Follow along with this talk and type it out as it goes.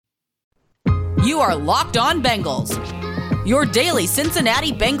You are Locked On Bengals, your daily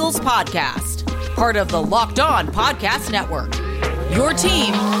Cincinnati Bengals podcast. Part of the Locked On Podcast Network, your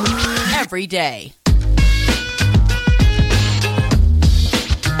team every day.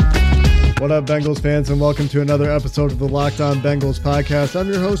 What up, Bengals fans, and welcome to another episode of the Locked On Bengals podcast. I'm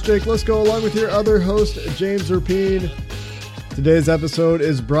your host, Jake Lisco, along with your other host, James Rapien. Today's episode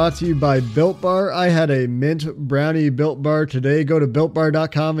is brought to you by Built Bar. I had a mint brownie Built Bar today. Go to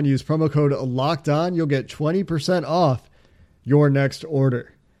BuiltBar.com and use promo code LOCKEDON. You'll get 20% off your next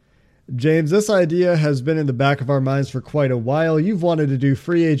order. James, this idea has been in the back of our minds for quite a while. You've wanted to do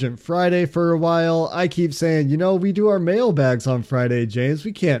Free Agent Friday for a while. I keep saying, we do our mailbags on Friday, James.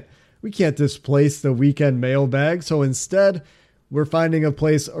 We can't displace the weekend mailbag. So instead, we're finding a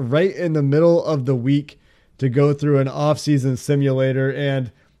place right in the middle of the week to go through an off-season simulator.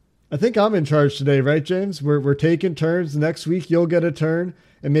 And I think I'm in charge today, right, James? We're taking turns. Next week, you'll get a turn,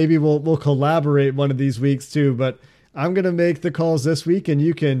 and maybe we'll collaborate one of these weeks too. But I'm going to make the calls this week, and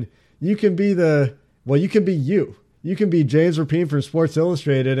you can be you can be you. You can be James Rapien from Sports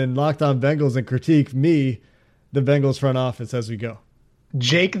Illustrated and Locked On Bengals and critique me, the Bengals front office, as we go.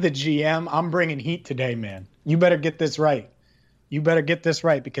 Jake, the GM, I'm bringing heat today, man. You better get this right.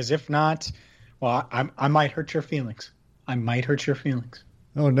 Because if not, well, I might hurt your feelings.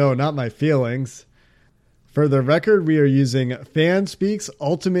 Oh, no, not my feelings. For the record, we are using FanSpeak's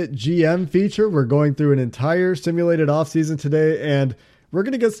Ultimate GM feature. We're going through an entire simulated offseason today, and we're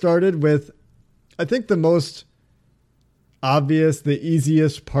going to get started with, I think, the most obvious, the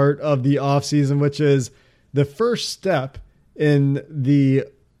easiest part of the offseason, which is the first step in the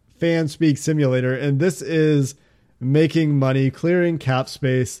FanSpeak simulator, and this is making money, clearing cap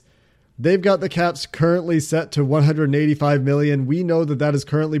space. They've got the caps currently set to $185 million. We know that is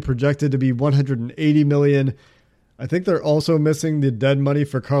currently projected to be $180 million. I think they're also missing the dead money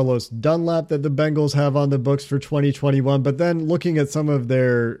for Carlos Dunlap that the Bengals have on the books for 2021. But then looking at some of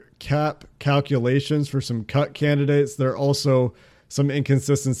their cap calculations for some cut candidates, there are also some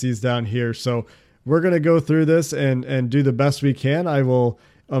inconsistencies down here. So we're going to go through this and do the best we can. I will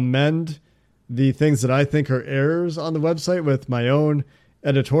amend the things that I think are errors on the website with my own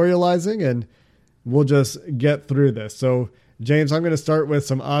editorializing, and we'll just get through this. So, James, I'm going to start with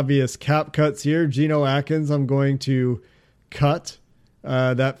some obvious cap cuts here. Geno Atkins, I'm going to cut.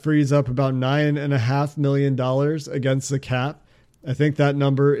 That frees up about $9.5 million against the cap. I think that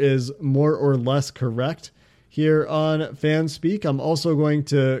number is more or less correct here on FanSpeak. I'm also going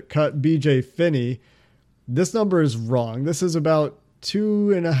to cut BJ Finney. This number is wrong. This is about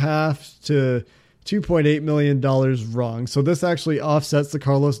 $2.5 to $2.8 million wrong. So this actually offsets the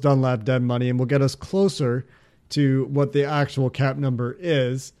Carlos Dunlap dead money and will get us closer to what the actual cap number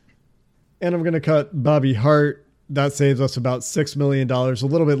is. And I'm going to cut Bobby Hart. That saves us about $6 million, a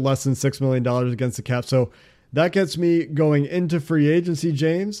little bit less than $6 million against the cap. So that gets me going into free agency,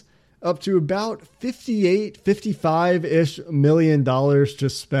 James, up to about $55-ish million to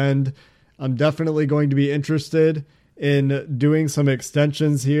spend. I'm definitely going to be interested in doing some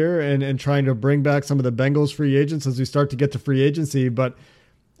extensions here and trying to bring back some of the Bengals free agents as we start to get to free agency. But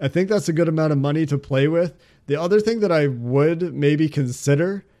I think that's a good amount of money to play with. The other thing that I would maybe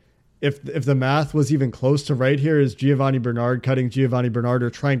consider, if the math was even close to right here, is Giovanni Bernard, cutting Giovanni Bernard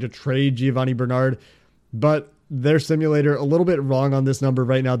or trying to trade Giovanni Bernard. But their simulator a little bit wrong on this number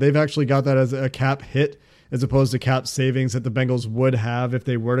right now. They've actually got that as a cap hit as opposed to cap savings that the Bengals would have if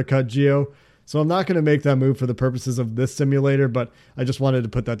they were to cut Gio. So I'm not going to make that move for the purposes of this simulator, but I just wanted to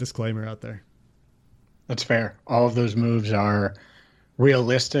put that disclaimer out there. That's fair. All of those moves are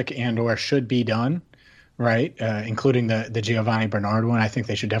realistic and or should be done, right? Including the Giovanni Bernard one. I think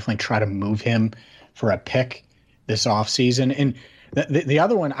they should definitely try to move him for a pick this offseason. And the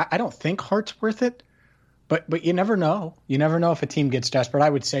other one, I don't think Hart's worth it. But you never know. You never know if a team gets desperate. I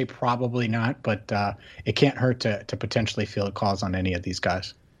would say probably not, but it can't hurt to potentially field calls on any of these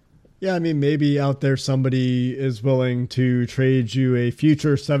guys. Yeah, I mean, maybe out there somebody is willing to trade you a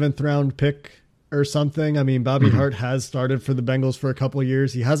future 7th round pick or something. I mean, Bobby Hart has started for the Bengals for a couple of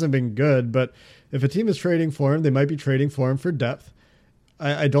years. He hasn't been good, but if a team is trading for him, they might be trading for him for depth.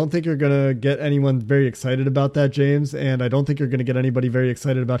 I don't think you're going to get anyone very excited about that, James, and I don't think you're going to get anybody very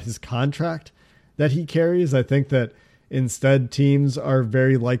excited about his contract that he carries. I think that instead teams are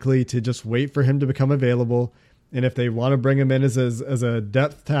very likely to just wait for him to become available. And if they want to bring him in as a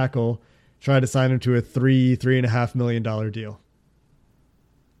depth tackle, try to sign him to a $3.5 million deal.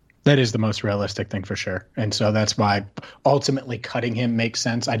 That is the most realistic thing for sure. And so that's why ultimately cutting him makes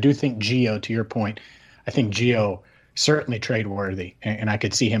sense. I do think Gio, to your point, I think Gio certainly trade worthy, and I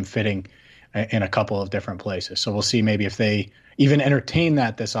could see him fitting in a couple of different places. So we'll see maybe if they even entertain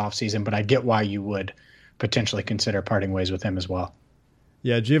that this offseason, but I get why you would potentially consider parting ways with him as well.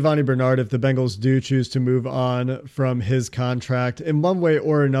 Yeah, Giovanni Bernard, if the Bengals do choose to move on from his contract in one way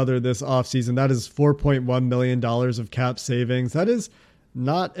or another this offseason, that is $4.1 million of cap savings. That is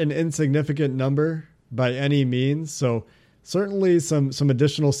not an insignificant number by any means. So certainly some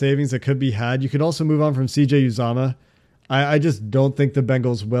additional savings that could be had. You could also move on from CJ Uzomah. I just don't think the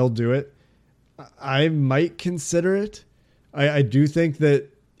Bengals will do it. I might consider it. I do think that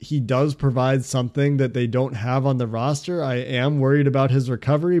he does provide something that they don't have on the roster. I am worried about his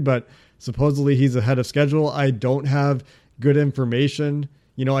recovery, but supposedly he's ahead of schedule. I don't have good information.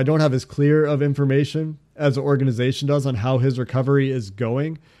 I don't have as clear of information as the organization does on how his recovery is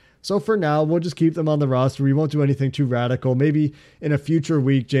going. So for now, we'll just keep them on the roster. We won't do anything too radical. Maybe in a future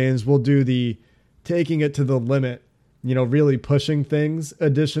week, James, we'll do the taking it to the limit, really pushing things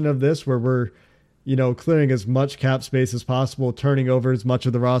edition of this, where we're clearing as much cap space as possible, turning over as much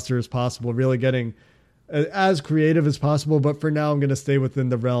of the roster as possible, really getting as creative as possible. But for now, I'm going to stay within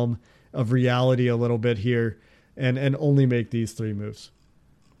the realm of reality a little bit here and only make these 3 moves.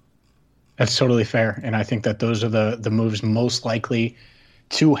 That's totally fair. And I think that those are the moves most likely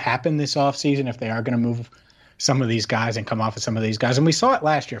to happen this offseason if they are going to move some of these guys and come off of some of these guys. And we saw it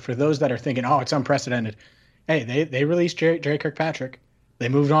last year. For those that are thinking, oh, it's unprecedented. Hey, they released Jerry Kirkpatrick. They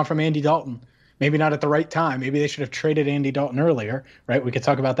moved on from Andy Dalton. Maybe not at the right time. Maybe they should have traded Andy Dalton earlier, right? We could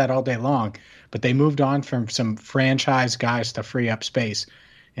talk about that all day long. But they moved on from some franchise guys to free up space.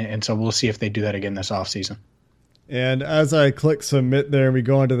 And so we'll see if they do that again this offseason. And as I click submit there and we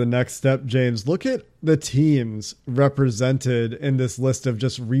go on to the next step, James, look at the teams represented in this list of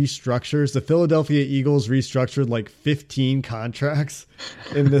just restructures. The Philadelphia Eagles restructured like 15 contracts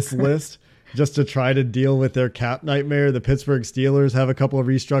in this list just to try to deal with their cap nightmare. The Pittsburgh Steelers have a couple of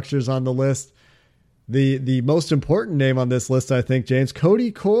restructures on the list. The most important name on this list, I think, James,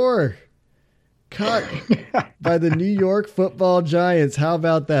 Cody Core, cut by the New York Football Giants. How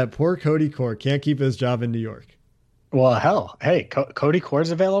about that? Poor Cody Core can't keep his job in New York. Well, hell, hey, Cody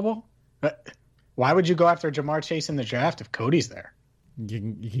Core's available. Why would you go after Jamar Chase in the draft if Cody's there?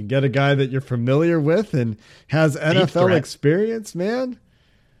 You can get a guy that you're familiar with and has NFL experience, man.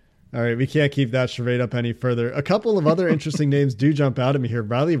 All right, we can't keep that charade up any further. A couple of other interesting names do jump out at me here.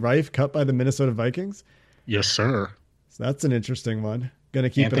 Riley Reiff cut by the Minnesota Vikings. Yes, sir. So that's an interesting one. Going to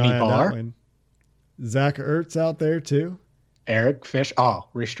keep Anthony an eye on that one. Zach Ertz out there too. Eric Fish. Oh,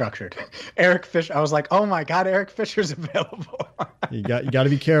 restructured. Eric Fish. I was like, oh my God, Eric Fisher's available. you got to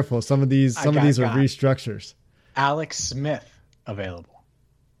be careful. Some of these are restructures. Alex Smith available.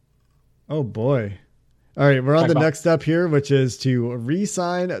 Oh boy. All right, we're on the next step here, which is to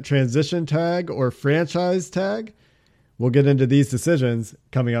re-sign, transition tag, or franchise tag. We'll get into these decisions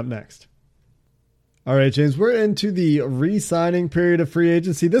coming up next. All right, James, we're into the re-signing period of free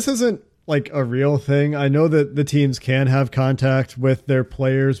agency. This isn't like a real thing. I know that the teams can have contact with their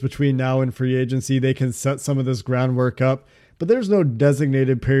players between now and free agency. They can set some of this groundwork up, but there's no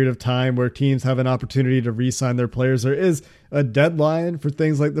designated period of time where teams have an opportunity to re-sign their players. There is a deadline for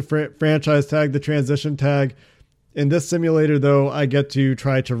things like the franchise tag, the transition tag. In this simulator, though, I get to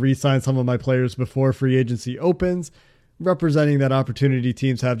try to re-sign some of my players before free agency opens, representing that opportunity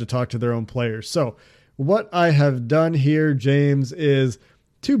teams have to talk to their own players. So what I have done here, James, is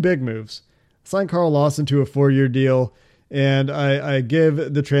 2 big moves. Sign Carl Lawson to a 4-year deal, and I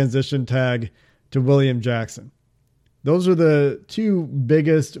give the transition tag to William Jackson. Those are the 2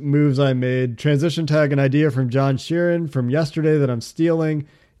 biggest moves I made. Transition tag, an idea from John Sheeran from yesterday that I'm stealing,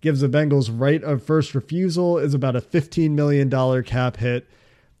 gives the Bengals right of first refusal, is about a $15 million cap hit.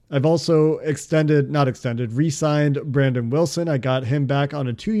 I've also re-signed Brandon Wilson. I got him back on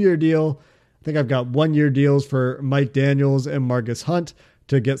a 2-year deal. I think I've got 1-year deals for Mike Daniels and Marcus Hunt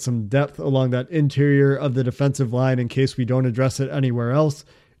to get some depth along that interior of the defensive line in case we don't address it anywhere else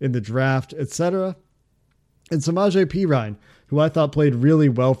in the draft, etc. And Samaje Perine, who I thought played really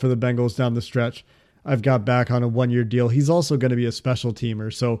well for the Bengals down the stretch, I've got back on a 1-year deal. He's also going to be a special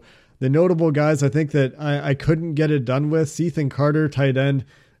teamer. So the notable guys I think that I couldn't get it done with, Ethan Carter, tight end,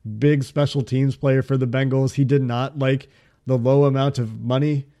 big special teams player for the Bengals. He did not like the low amount of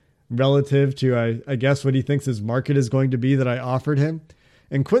money relative to, I guess, what he thinks his market is going to be that I offered him.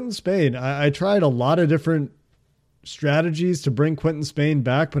 And Quinton Spain, I tried a lot of different strategies to bring Quinton Spain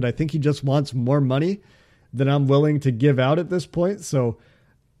back, but I think he just wants more money than I'm willing to give out at this point. So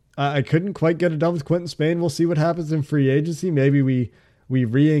I couldn't quite get it done with Quinton Spain. We'll see what happens in free agency. Maybe we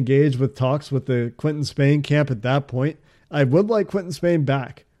re-engage with talks with the Quinton Spain camp at that point. I would like Quinton Spain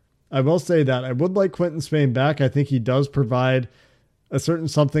back. I will say that. I would like Quinton Spain back. I think he does provide a certain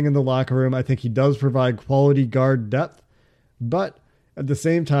something in the locker room. I think he does provide quality guard depth. But at the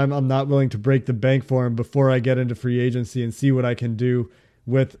same time, I'm not willing to break the bank for him before I get into free agency and see what I can do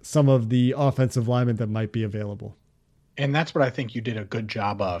with some of the offensive linemen that might be available. And that's what I think you did a good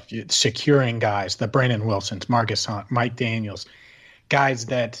job of, securing guys, the Brandon Wilsons, Marcus Hunt, Mike Daniels, guys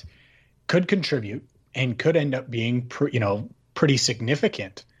that could contribute and could end up being pretty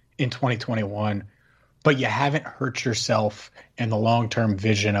significant in 2021, but you haven't hurt yourself in the long-term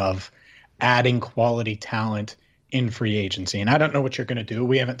vision of adding quality talent in free agency. And I don't know what you're going to do.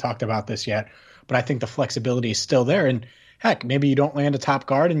 We haven't talked about this yet, but I think the flexibility is still there. And heck, maybe you don't land a top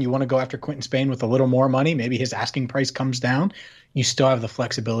guard and you want to go after Quentin Spain with a little more money. Maybe his asking price comes down. You still have the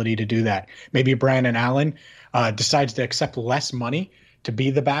flexibility to do that. Maybe Brandon Allen decides to accept less money to be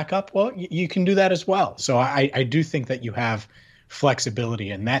the backup. Well, you can do that as well. So I do think that you have flexibility,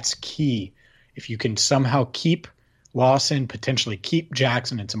 and that's key. If you can somehow keep Lawson, potentially keep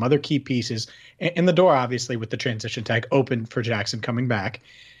Jackson and some other key pieces, and the door, obviously, with the transition tag open for Jackson coming back,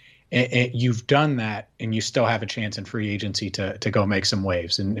 and you've done that, and you still have a chance in free agency to go make some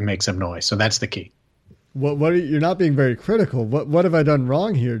waves and make some noise. So that's the key. What you're not being very critical. What have I done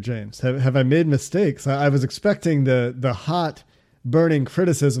wrong here, James? Have I made mistakes? I was expecting the hot, burning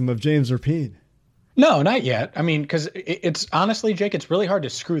criticism of James Rapien. No, not yet. I mean, because it's honestly, Jake, it's really hard to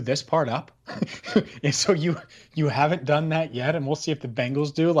screw this part up. And so you haven't done that yet, and we'll see if the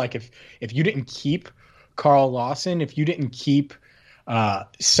Bengals do. Like if you didn't keep Carl Lawson, if you didn't keep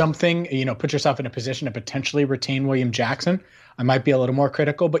something, put yourself in a position to potentially retain William Jackson, I might be a little more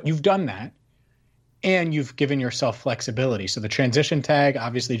critical, but you've done that. And you've given yourself flexibility. So the transition tag,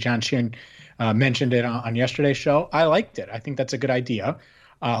 obviously John Sheeran mentioned it on yesterday's show. I liked it. I think that's a good idea.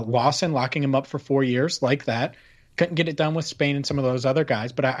 Lawson, locking him up for 4 years like that. Couldn't get it done with Spain and some of those other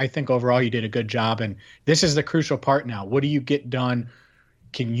guys, but I think overall you did a good job. And this is the crucial part now. What do you get done?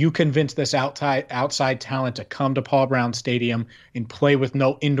 Can you convince this outside talent to come to Paul Brown Stadium and play with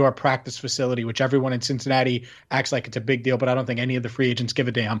no indoor practice facility, which everyone in Cincinnati acts like it's a big deal, but I don't think any of the free agents give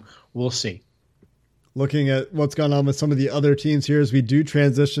a damn. We'll see. Looking at what's gone on with some of the other teams here as we do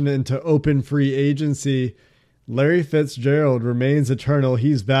transition into open free agency, Larry Fitzgerald remains eternal.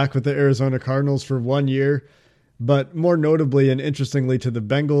 He's back with the Arizona Cardinals for 1 year, but more notably and interestingly to the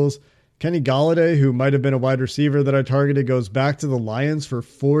Bengals, Kenny Golladay, who might have been a wide receiver that I targeted, goes back to the Lions for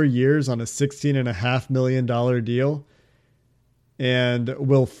 4 years on a $16.5 million deal. And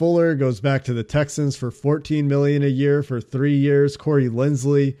Will Fuller goes back to the Texans for $14 million a year for 3 years. Corey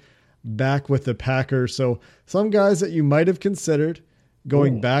Linsley back with the Packers. So some guys that you might have considered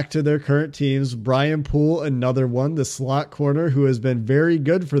going back to their current teams. Brian Poole, another one, the slot corner who has been very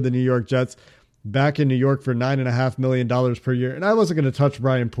good for the New York Jets, back in New York for $9.5 million per year. And I wasn't going to touch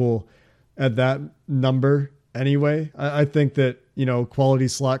Brian Poole at that number anyway. I think that, quality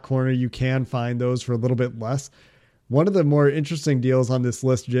slot corner, you can find those for a little bit less. One of the more interesting deals on this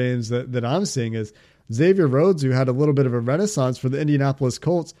list, James, that I'm seeing is Xavier Rhodes, who had a little bit of a renaissance for the Indianapolis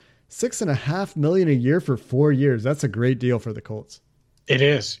Colts. $6.5 million a year for 4 years. That's a great deal for the Colts. It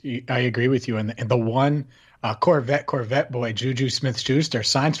is. I agree with you. And the one Corvette boy, Juju Smith-Schuster,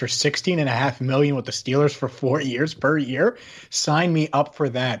 signs for $16.5 million with the Steelers for 4 years per year. Sign me up for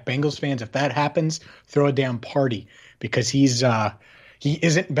that. Bengals fans, if that happens, throw a damn party, because he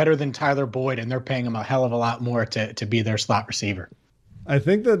isn't better than Tyler Boyd, and they're paying him a hell of a lot more to be their slot receiver. I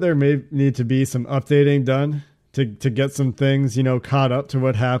think that there may need to be some updating done to get some things, caught up to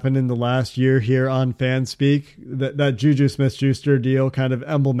what happened in the last year here on FanSpeak. That Juju Smith-Schuster deal kind of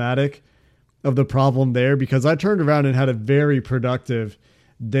emblematic of the problem there, because I turned around and had a very productive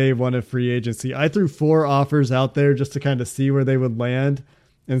day one of free agency. I threw 4 offers out there just to kind of see where they would land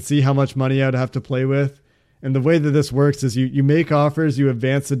and see how much money I'd have to play with. And the way that this works is you make offers, you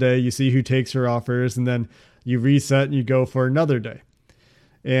advance a day, you see who takes your offers, and then you reset and you go for another day.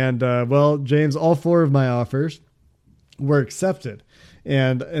 And, James, all 4 of my offers were accepted.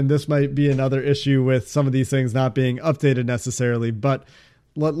 And this might be another issue with some of these things not being updated necessarily, but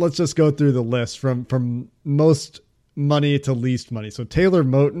let's just go through the list from most money to least money. So Taylor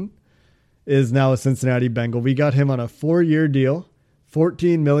Moton is now a Cincinnati Bengal. We got him on a 4-year deal,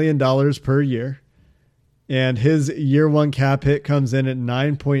 $14 million per year. And his year one cap hit comes in at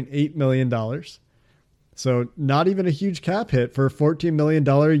 $9.8 million. So not even a huge cap hit for a $14 million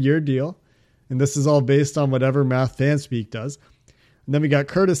a year deal. And this is all based on whatever math FanSpeak does. And then we got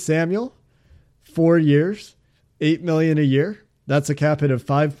Curtis Samuel, 4 years, $8 million a year. That's a cap hit of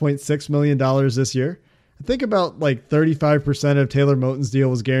 $5.6 million this year. I think about like 35% of Taylor Moton's deal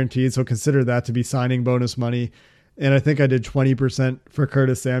was guaranteed. So consider that to be signing bonus money. And I think I did 20% for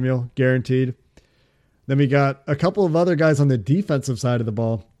Curtis Samuel guaranteed. Then we got a couple of other guys on the defensive side of the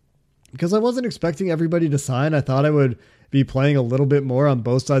ball. because I wasn't expecting everybody to sign. I thought I would be playing a little bit more on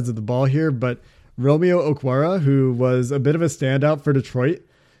both sides of the ball here, but Romeo Okwara, who was a bit of a standout for Detroit,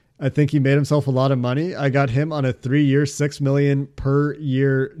 I think he made himself a lot of money. I got him on a 3-year, $6 million per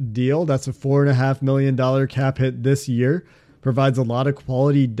year deal. That's a $4.5 million cap hit this year. Provides a lot of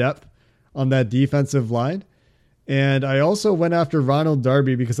quality depth on that defensive line. And I also went after Ronald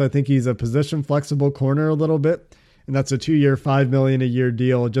Darby because I think he's a position flexible corner a little bit. And that's a 2-year, $5 million a year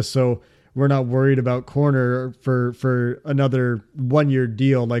deal, just so we're not worried about corner for another 1-year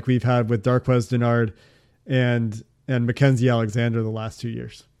deal like we've had with Darqueze Dennard and Mackenzie Alexander the last 2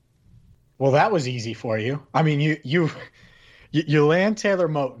 years. Well, that was easy for you. I mean, you land Taylor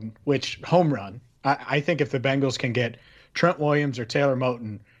Moton, which home run. I think if the Bengals can get Trent Williams or Taylor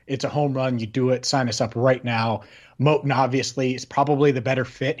Moton, it's a home run. You do it. Sign us up right now. Moton obviously is probably the better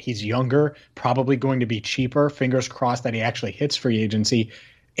fit. He's younger, probably going to be cheaper. Fingers crossed that he actually hits free agency.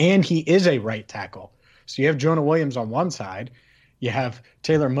 And he is a right tackle. So you have Jonah Williams on one side. You have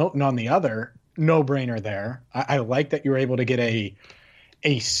Taylor Moton on the other. No brainer there. I like that you're able to get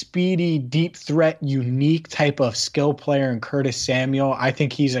a speedy, deep threat, unique type of skill player in Curtis Samuel. I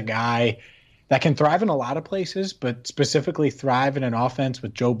think he's a guy that can thrive in a lot of places, but specifically thrive in an offense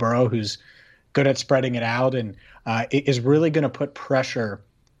with Joe Burrow, who's good at spreading it out, and it is really going to put pressure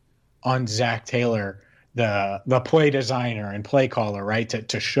on Zach Taylor, the play designer and play caller, right,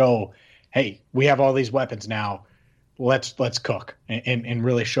 to show, hey, we have all these weapons now. Let's cook and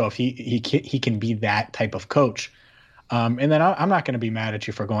really show if he can be that type of coach. And then I'm not going to be mad at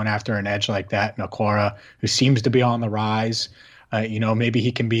you for going after an edge like that, Okwara, who seems to be on the rise. Maybe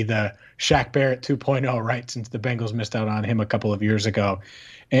he can be the Shaq Barrett 2.0, right, since the Bengals missed out on him a couple of years ago.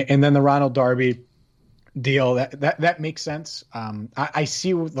 And then the Ronald Darby deal, that makes sense. I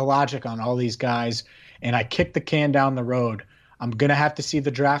see the logic on all these guys, and I kick the can down the road. I'm going to have to see the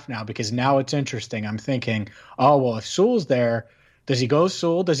draft now because now it's interesting. I'm thinking, oh, well, if Sewell's there, does he go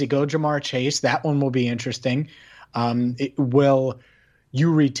Sewell? Does he go Jamar Chase? That one will be interesting. Will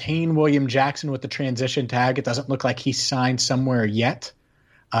you retain William Jackson with the transition tag? It doesn't look like he's signed somewhere yet.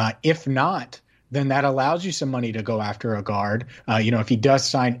 If not, then that allows you some money to go after a guard. If he does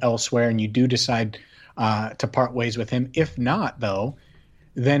sign elsewhere and you do decide to part ways with him. If not, though,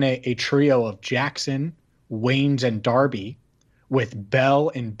 then a trio of Jackson, Waynes, and Darby with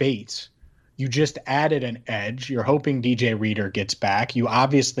Bell and Bates. You just added an edge. You're hoping DJ Reader gets back. You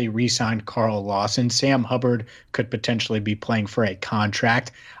obviously re-signed Carl Lawson. Sam Hubbard could potentially be playing for a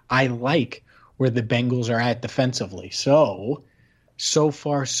contract. I like where the Bengals are at defensively. So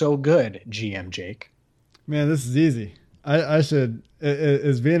far, so good, GM Jake. Man, this is easy. I should.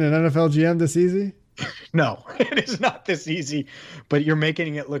 Is being an NFL GM this easy? No, it is not this easy, but you're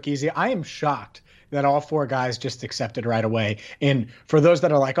making it look easy. I am shocked that all 4 guys just accepted right away. And for those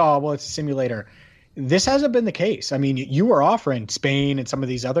that are like, oh, well, it's a simulator, this hasn't been the case. I mean, you were offering Spain and some of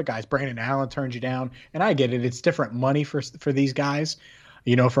these other guys. Brandon Allen turned you down, and I get it. It's different money for these guys,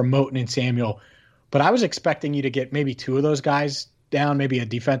 for Moton and Samuel. But I was expecting you to get maybe 2 of those guys down, maybe a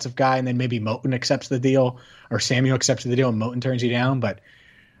defensive guy, and then maybe Moton accepts the deal or Samuel accepts the deal and Moton turns you down. But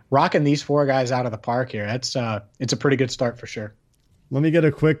rocking these 4 guys out of the park here, it's a pretty good start for sure. Let me get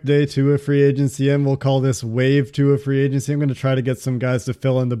a quick day 2 of free agency in. We'll call this wave 2 of free agency. I'm going to try to get some guys to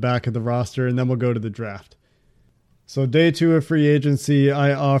fill in the back of the roster, and then we'll go to the draft. So day 2 of free agency,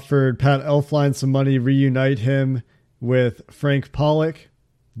 I offered Pat Elflein some money, reunite him with Frank Pollock.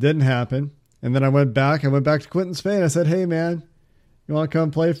 Didn't happen. And then I went back to Quinton Spain. I said, hey, man, you want to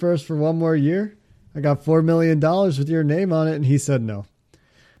come play for us for 1 more year? I got $4 million with your name on it. And he said no.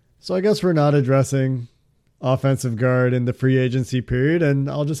 So I guess we're not addressing offensive guard in the free agency period, and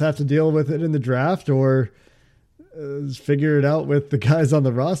I'll just have to deal with it in the draft or figure it out with the guys on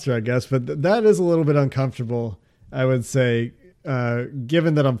the roster, I guess. But that is a little bit uncomfortable, I would say,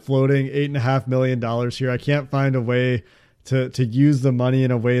 given that I'm floating $8.5 million here. I can't find a way to use the money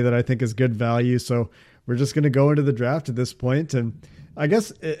in a way that I think is good value. So we're just going to go into the draft at this point. And I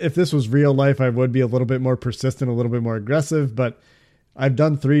guess if this was real life, I would be a little bit more persistent, a little bit more aggressive, but I've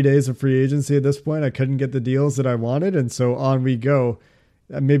done 3 days of free agency at this point. I couldn't get the deals that I wanted, and so on we go.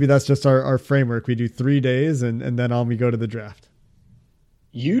 Maybe that's just our framework. We do 3 days, and then on we go to the draft.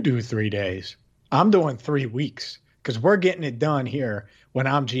 You do 3 days. I'm doing 3 weeks because we're getting it done here when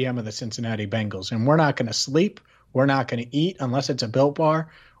I'm GM of the Cincinnati Bengals, and we're not going to sleep. We're not going to eat unless it's a Built Bar.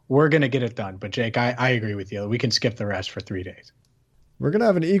 We're going to get it done. But, Jake, I agree with you. We can skip the rest for 3 days. We're going to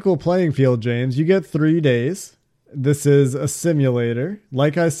have an equal playing field, James. You get 3 days. This is a simulator.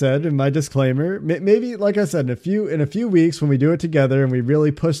 Like I said in my disclaimer, maybe like I said, in a few weeks when we do it together and we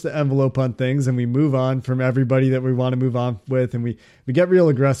really push the envelope on things and we move on from everybody that we want to move on with and we get real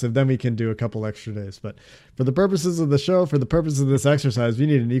aggressive, then we can do a couple extra days. But for the purposes of the show, for the purposes of this exercise, we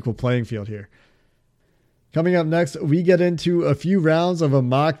need an equal playing field here. Coming up next, we get into a few rounds of a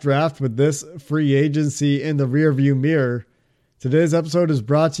mock draft with this free agency in the rearview mirror. Today's episode is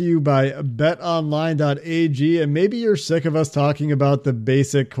brought to you by betonline.ag, and maybe you're sick of us talking about the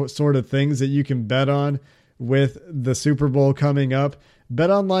basic sort of things that you can bet on with the Super Bowl coming up.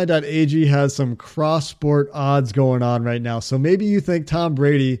 Betonline.ag has some cross-sport odds going on right now, so maybe you think Tom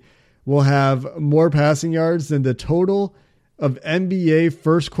Brady will have more passing yards than the total of NBA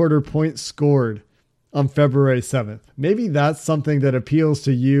first quarter points scored on February 7th. Maybe that's something that appeals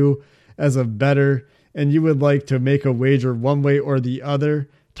to you as a bettor, and you would like to make a wager one way or the other.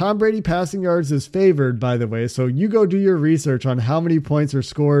 Tom Brady passing yards is favored, by the way, so you go do your research on how many points are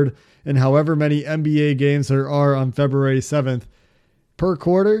scored in however many NBA games there are on February 7th per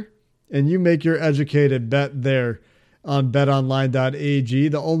quarter, and you make your educated bet there on betonline.ag,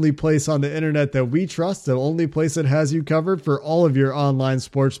 the only place on the internet that we trust, the only place that has you covered for all of your online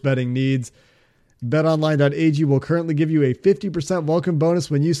sports betting needs. BetOnline.ag will currently give you a 50% welcome bonus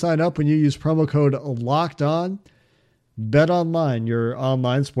when you sign up when you use promo code LOCKEDON. BetOnline, your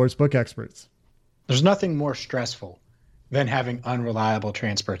online sportsbook experts. There's nothing more stressful than having unreliable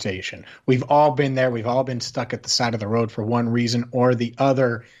transportation. We've all been there. We've all been stuck at the side of the road for one reason or the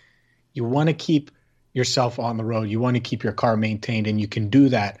other. You want to keep yourself on the road. You want to keep your car maintained, and you can do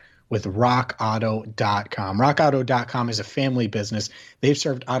that with rockauto.com. Rockauto.com is a family business. They've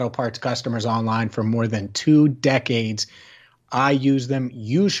served auto parts customers online for more than 2 decades. I use them.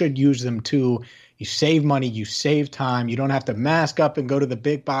 You should use them too. You save money. You save time. You don't have to mask up and go to the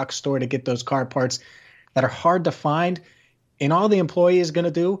big box store to get those car parts that are hard to find. And all the employee is going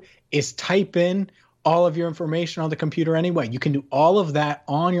to do is type in all of your information on the computer anyway. You can do all of that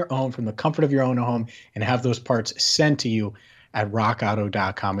on your own from the comfort of your own home and have those parts sent to you at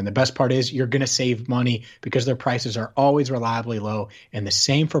rockauto.com. And the best part is you're going to save money because their prices are always reliably low, and the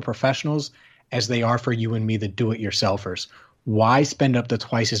same for professionals as they are for you and me, the do-it-yourselfers. Why spend up to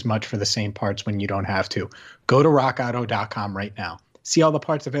twice as much for the same parts when you don't have to? Go to rockauto.com right now. See all the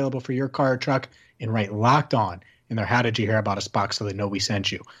parts available for your car or truck and write Locked On in their How Did You Hear About Us box so they know we sent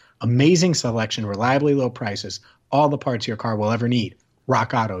you. Amazing selection, reliably low prices, all the parts your car will ever need.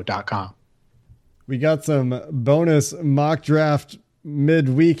 rockauto.com. We got some bonus mock draft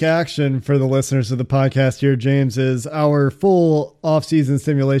midweek action for the listeners of the podcast here, James. Is our full offseason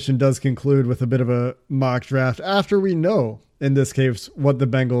simulation does conclude with a bit of a mock draft after we know, in this case, what the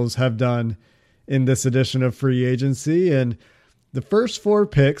Bengals have done in this edition of free agency. And the first 4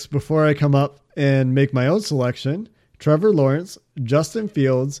 picks before I come up and make my own selection, Trevor Lawrence, Justin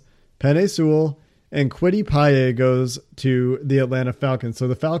Fields, Penei Sewell, and Kwity Paye goes to the Atlanta Falcons. So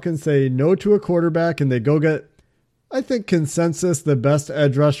the Falcons say no to a quarterback, and they go get, I think, consensus, the best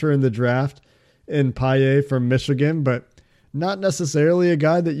edge rusher in the draft in Paye from Michigan, but not necessarily a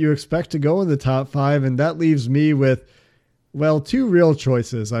guy that you expect to go in the top 5. And that leaves me with, well, 2 real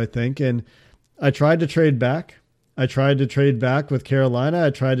choices, I think. And I tried to trade back. I tried to trade back with Carolina. I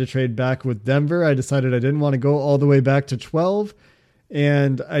tried to trade back with Denver. I decided I didn't want to go all the way back to 12.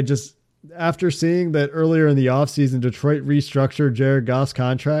 And I just, after seeing that earlier in the offseason, Detroit restructured Jared Goff's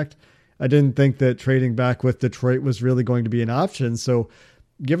contract, I didn't think that trading back with Detroit was really going to be an option. So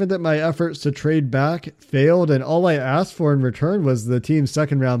given that my efforts to trade back failed and all I asked for in return was the team's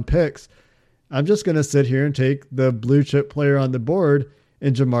second-round picks, I'm just going to sit here and take the blue chip player on the board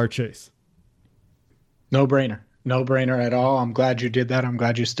in Ja'Marr Chase. No brainer. No brainer at all. I'm glad you did that. I'm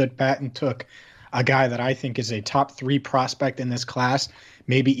glad you stood pat and took a guy that I think is a top 3 prospect in this class,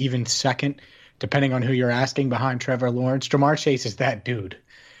 maybe even second, depending on who you're asking, behind Trevor Lawrence. Ja'Marr Chase is that dude.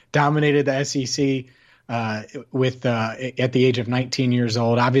 Dominated the SEC at the age of 19 years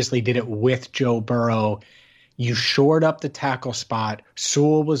old. Obviously did it with Joe Burrow. You shored up the tackle spot.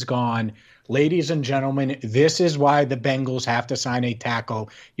 Sewell was gone. Ladies and gentlemen, this is why the Bengals have to sign a tackle.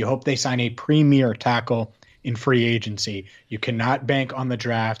 You hope they sign a premier tackle in free agency. You cannot bank on the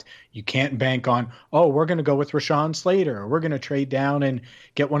draft. You can't bank on, oh, we're going to go with Rashawn Slater, or we're going to trade down and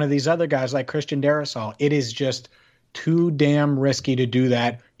get one of these other guys like Christian Darrisaw. It is just too damn risky to do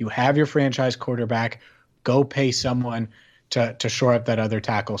that. You have your franchise quarterback. Go pay someone to shore up that other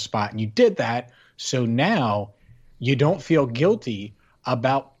tackle spot. And you did that. So now you don't feel guilty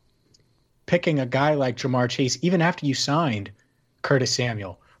about picking a guy like Ja'Marr Chase, even after you signed Curtis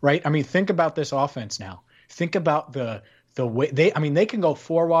Samuel, right? I mean, think about this offense now. Think about the way they can go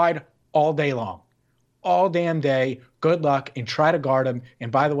 4 wide all day long. all damn day. Good luck and try to guard him.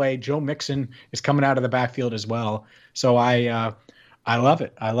 And by the way, Joe Mixon is coming out of the backfield as well. So I love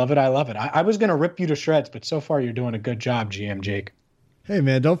it. I love it. I love it. I was going to rip you to shreds, but so far you're doing a good job, GM Jake. Hey,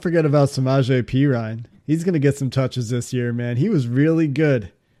 man, don't forget about Samaje Perine. He's going to get some touches this year, man. He was really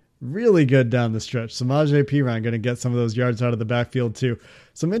good down the stretch. Samaje Perine going to get some of those yards out of the backfield too.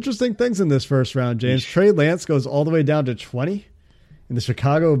 Some interesting things in this first round, James. Trey Lance goes all the way down to 20. And the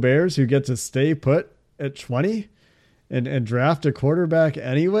Chicago Bears, who get to stay put at 20 and draft a quarterback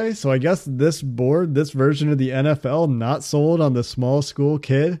anyway. So I guess this board, this version of the NFL, not sold on the small school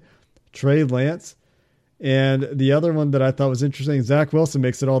kid, Trey Lance. And the other one that I thought was interesting, Zach Wilson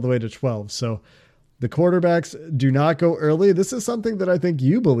makes it all the way to 12. So the quarterbacks do not go early. This is something that I think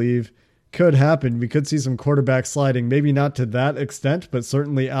you believe could happen. We could see some quarterback sliding, maybe not to that extent, but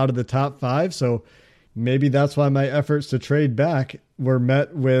certainly out of the top 5. So maybe that's why my efforts to trade back were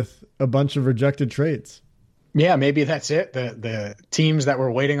met with a bunch of rejected trades. Yeah, maybe that's it. The teams that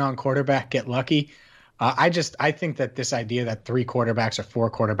were waiting on quarterback get lucky. I think that this idea that 3 quarterbacks or 4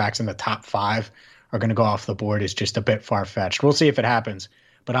 quarterbacks in the top 5 are going to go off the board is just a bit far-fetched. We'll see if it happens,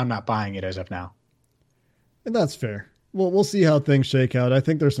 but I'm not buying it as of now. And that's fair. Well, we'll see how things shake out. I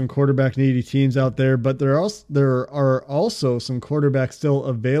think there's some quarterback needy teams out there, but there are also some quarterbacks still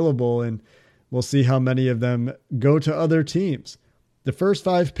available, and we'll see how many of them go to other teams. The first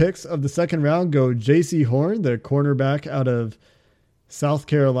 5 picks of the second round go J.C. Horn, the cornerback out of South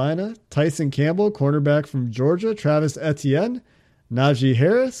Carolina, Tyson Campbell, cornerback from Georgia, Travis Etienne, Najee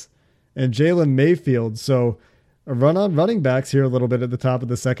Harris, and Jalen Mayfield. So a run on running backs here a little bit at the top of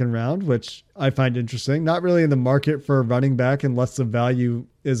the second round, which I find interesting. Not really in the market for a running back unless the value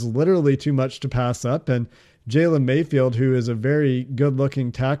is literally too much to pass up. And Jalen Mayfield, who is a very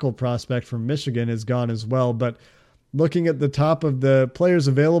good-looking tackle prospect from Michigan, is gone as well. But looking at the top of the players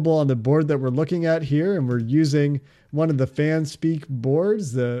available on the board that we're looking at here, and we're using one of the FanSpeak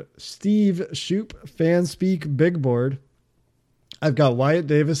boards, the Steve Shoop FanSpeak big board. I've got Wyatt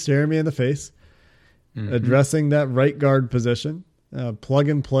Davis staring me in the face, addressing that right guard position. Plug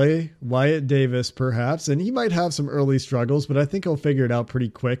and play Wyatt Davis, perhaps, and he might have some early struggles, but I think he'll figure it out pretty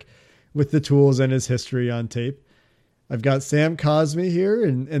quick with the tools and his history on tape. I've got Sam Cosmi here,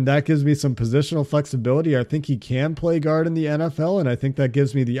 and that gives me some positional flexibility. I think he can play guard in the NFL, and I think that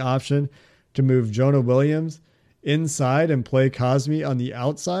gives me the option to move Jonah Williams inside and play Cosmi on the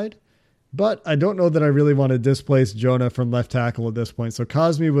outside. But I don't know that I really want to displace Jonah from left tackle at this point. So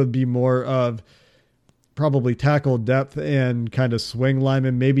Cosmi would be more of probably tackle depth and kind of swing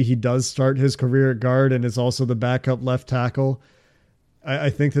lineman. Maybe he does start his career at guard and is also the backup left tackle. I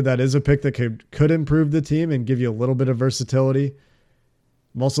think that is a pick that could improve the team and give you a little bit of versatility.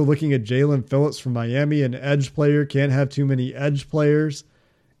 I'm also looking at Jalen Phillips from Miami, an edge player. Can't have too many edge players.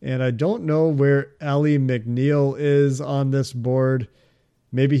 And I don't know where Ali McNeil is on this board.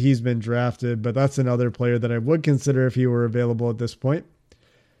 Maybe he's been drafted, but that's another player that I would consider if he were available at this point.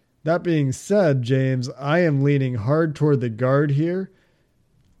 That being said, James, I am leaning hard toward the guard here.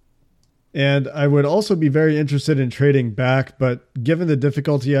 And I would also be very interested in trading back, but given the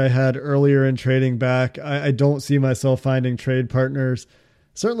difficulty I had earlier in trading back, I don't see myself finding trade partners.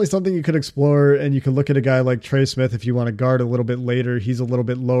 Certainly something you could explore, and you could look at a guy like Trey Smith if you want to guard a little bit later. He's a little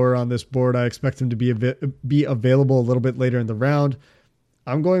bit lower on this board. I expect him to be available a little bit later in the round.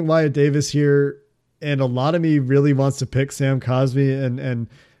 I'm going Wyatt Davis here, and a lot of me really wants to pick Sam Cosmi and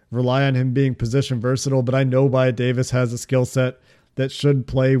rely on him being position versatile, but I know Wyatt Davis has a skill set that should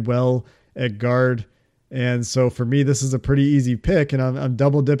play well at guard. And so for me, this is a pretty easy pick, and I'm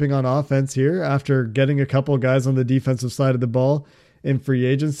double dipping on offense here after getting a couple of guys on the defensive side of the ball in free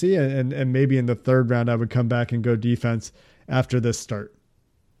agency. And maybe in the third round, I would come back and go defense after this start.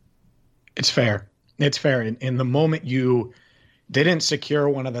 It's fair. It's fair. In the moment you didn't secure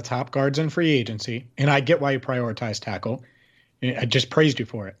one of the top guards in free agency, and I get why you prioritize tackle. I just praised you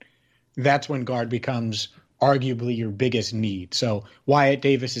for it. That's when guard becomes arguably your biggest need. So Wyatt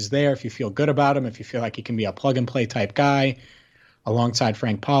Davis is there if you feel good about him, if you feel like he can be a plug-and-play type guy alongside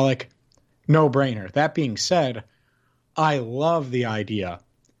Frank Pollock. No-brainer. That being said, I love the idea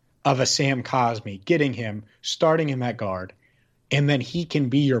of a Sam Cosmi, getting him, starting him at guard, and then he can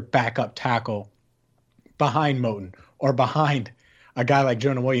be your backup tackle behind Moton or behind a guy like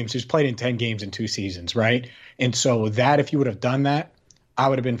Jonah Williams who's played in 10 games in 2 seasons, right? And so that, if you would have done that, I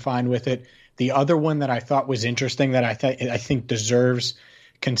would have been fine with it. The other one that I thought was interesting that I think deserves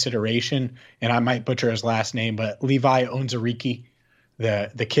consideration, and I might butcher his last name, but Levi Onwuzurike,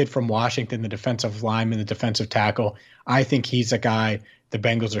 the kid from Washington, the defensive lineman, the defensive tackle, I think he's a guy the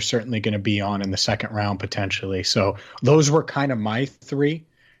Bengals are certainly going to be on in the second round potentially. So those were kind of my 3.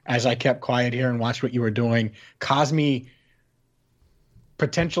 as I kept quiet here and watched what you were doing. Cosme,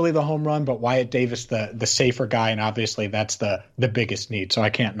 potentially the home run, but Wyatt Davis, the safer guy, and obviously that's the biggest need, so I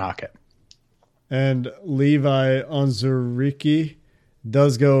can't knock it. And Levi Onwuzurike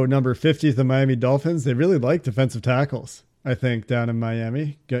does go number 50 at the Miami Dolphins. They really like defensive tackles, I think, down in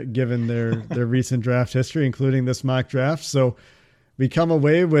Miami, given their recent draft history, including this mock draft. So we come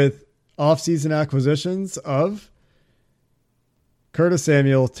away with offseason acquisitions of Curtis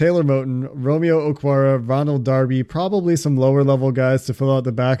Samuel, Taylor Moton, Romeo Okwara, Ronald Darby, probably some lower level guys to fill out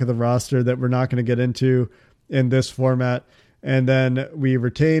the back of the roster that we're not going to get into in this format. And then we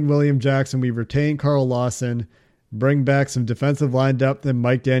retain William Jackson. We retain Carl Lawson, bring back some defensive line depth in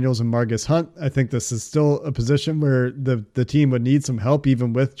Mike Daniels and Margus Hunt. I think this is still a position where the team would need some help,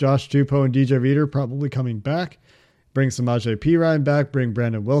 even with Josh Tupou and DJ Reader probably coming back. Bring Samaje Perine back, bring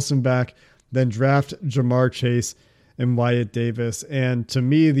Brandon Wilson back, then draft Jamar Chase and Wyatt Davis. And to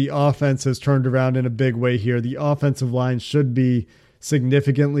me, the offense has turned around in a big way here. The offensive line should be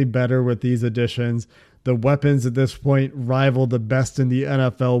significantly better with these additions. The weapons at this point rival the best in the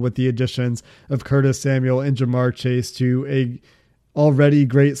NFL with the additions of Curtis Samuel and Jamar Chase to a already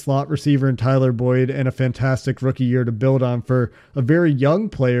great slot receiver in Tyler Boyd and a fantastic rookie year to build on for a very young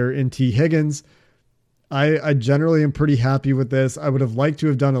player in T. Higgins. I generally am pretty happy with this. I would have liked to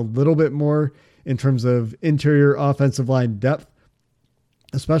have done a little bit more in terms of interior offensive line depth,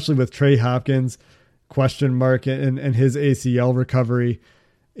 especially with Trey Hopkins question mark and his ACL recovery,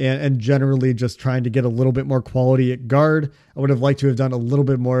 and generally just trying to get a little bit more quality at guard. I would have liked to have done a little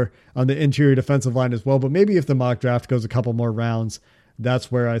bit more on the interior defensive line as well, but maybe if the mock draft goes a couple more rounds,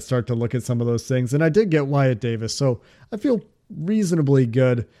 that's where I start to look at some of those things. And I did get Wyatt Davis, so I feel reasonably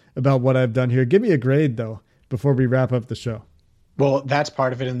good about what I've done here. Give me a grade, though, before we wrap up the show. Well, that's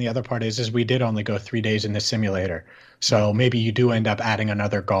part of it. And the other part is we did only go 3 days in the simulator. So maybe you do end up adding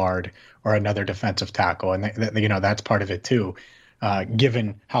another guard or another defensive tackle. And, that's part of it, too.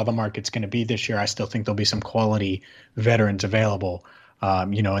 Given how the market's going to be this year, I still think there'll be some quality veterans available,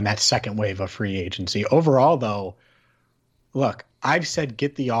 in that second wave of free agency. Overall, though, look, I've said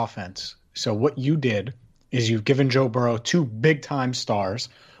get the offense. So what you did is you've given Joe Burrow 2 big-time stars,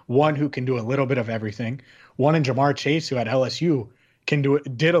 one who can do a little bit of everything, one in Jamar Chase, who at LSU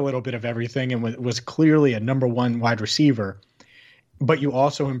did a little bit of everything and was clearly a number 1 wide receiver. But you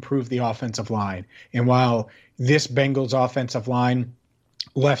also improved the offensive line. And while this Bengals offensive line,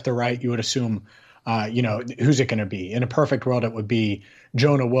 left to right, you would assume, who's it going to be? In a perfect world, it would be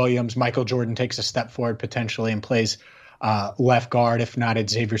Jonah Williams. Michael Jordan takes a step forward potentially and plays left guard. If not,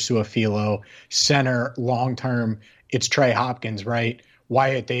 it's Xavier Su'a-Filo. Center, long-term, it's Trey Hopkins, right?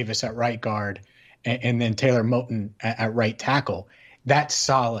 Wyatt Davis at right guard, and then Taylor Moton at right tackle. That's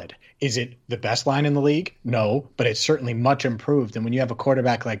solid. Is it the best line in the league? No, but it's certainly much improved. And when you have a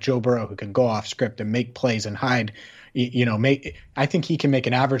quarterback like Joe Burrow who can go off script and make plays and hide, I think he can make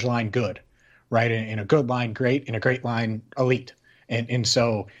an average line good, right? In a good line, great. In a great line, elite. And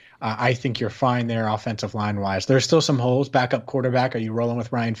so I think you're fine there offensive line wise. There's still some holes. Backup quarterback. Are you rolling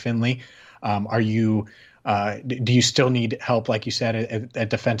with Ryan Finley? Do you still need help, like you said, at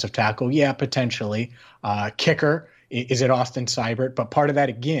defensive tackle? Yeah, potentially. Kicker, is it Austin Seibert? But part of that,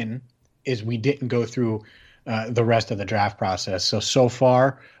 again, is we didn't go through the rest of the draft process. So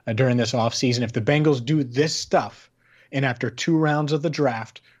far during this offseason, if the Bengals do this stuff, and after 2 rounds of the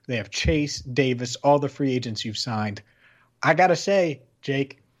draft, they have Chase, Davis, all the free agents you've signed, I got to say,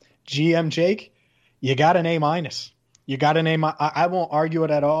 GM Jake, you got an A-. You got an A-. I won't argue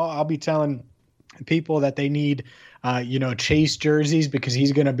it at all. I'll be telling people that they need, Chase jerseys because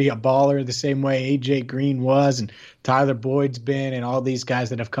he's going to be a baller the same way AJ Green was and Tyler Boyd's been and all these guys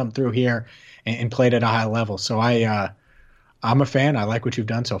that have come through here and played at a high level. So I'm a fan. I like what you've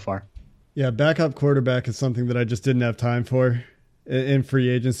done so far. Yeah, backup quarterback is something that I just didn't have time for. In free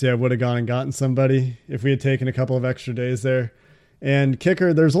agency, I would have gone and gotten somebody if we had taken a couple of extra days there. And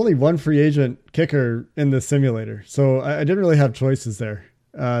kicker, there's only one free agent kicker in the simulator. So I didn't really have choices there.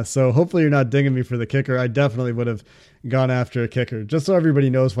 So hopefully you're not dinging me for the kicker. I definitely would have gone after a kicker. Just so everybody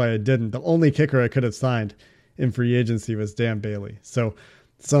knows why I didn't. The only kicker I could have signed in free agency was Dan Bailey. So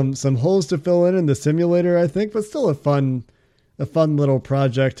some holes to fill in the simulator, I think, but still a fun little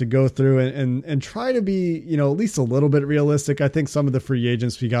project to go through and try to be, at least a little bit realistic. I think some of the free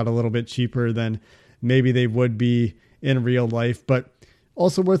agents we got a little bit cheaper than maybe they would be in real life, but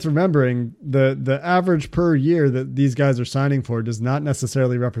also worth remembering the average per year that these guys are signing for does not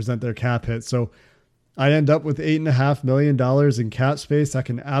necessarily represent their cap hit. So I end up with $8.5 million in cap space. That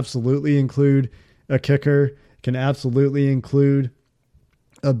can absolutely include a kicker, can absolutely include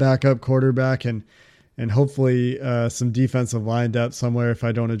a backup quarterback. And and hopefully some defensive line depth somewhere if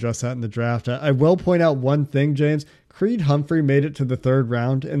I don't address that in the draft. I will point out one thing, James. Creed Humphrey made it to the 3rd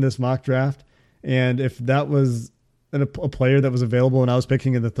round in this mock draft, and if that was a player that was available when I was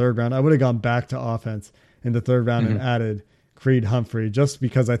picking in the 3rd round, I would have gone back to offense in the 3rd round and added Creed Humphrey, just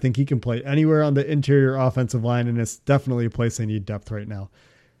because I think he can play anywhere on the interior offensive line, and it's definitely a place they need depth right now.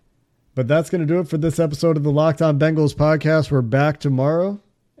 But that's going to do it for this episode of the Locked On Bengals podcast. We're back tomorrow,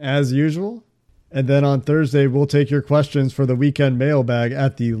 as usual. And then on Thursday, we'll take your questions for the weekend mailbag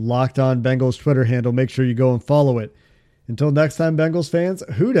at the Locked On Bengals Twitter handle. Make sure you go and follow it. Until next time, Bengals fans,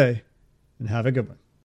 hoo-day, and have a good one.